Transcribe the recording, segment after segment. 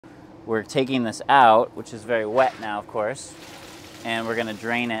we're taking this out, which is very wet now, of course, and we're going to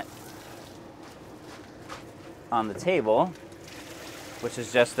drain it on the table, which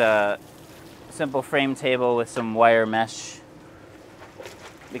is just a simple frame table with some wire mesh,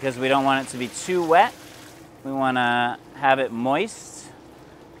 because we don't want it to be too wet. We want to have it moist.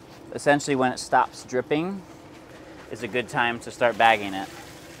 Essentially, when it stops dripping is a good time to start bagging it.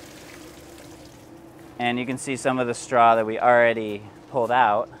 And you can see some of the straw that we already pulled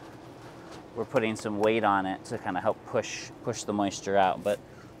out. We're putting some weight on it to kind of help push the moisture out, but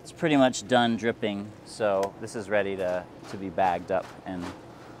it's pretty much done dripping, so this is ready to be bagged up. And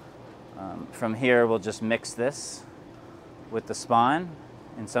from here, we'll just mix this with the spawn,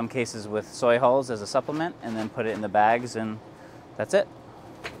 in some cases with soy hulls as a supplement, and then put it in the bags, and that's it.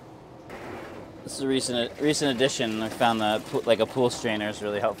 This is a recent addition. I found like a pool strainer is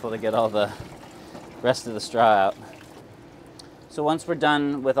really helpful to get all the rest of the straw out. So once we're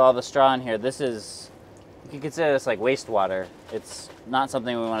done with all the straw in here, this is, you can consider this like wastewater. It's not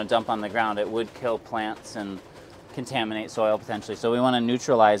something we want to dump on the ground. It would kill plants and contaminate soil potentially. So we want to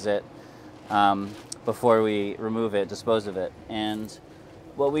neutralize it before we remove it, dispose of it. And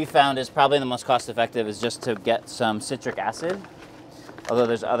what we found is probably the most cost effective is just to get some citric acid, although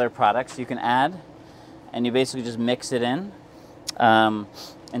there's other products you can add, and you basically just mix it in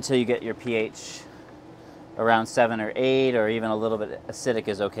until you get your pH around 7 or 8, or even a little bit acidic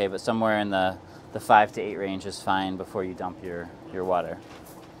is okay, but somewhere in the 5 to 8 range is fine before you dump your water.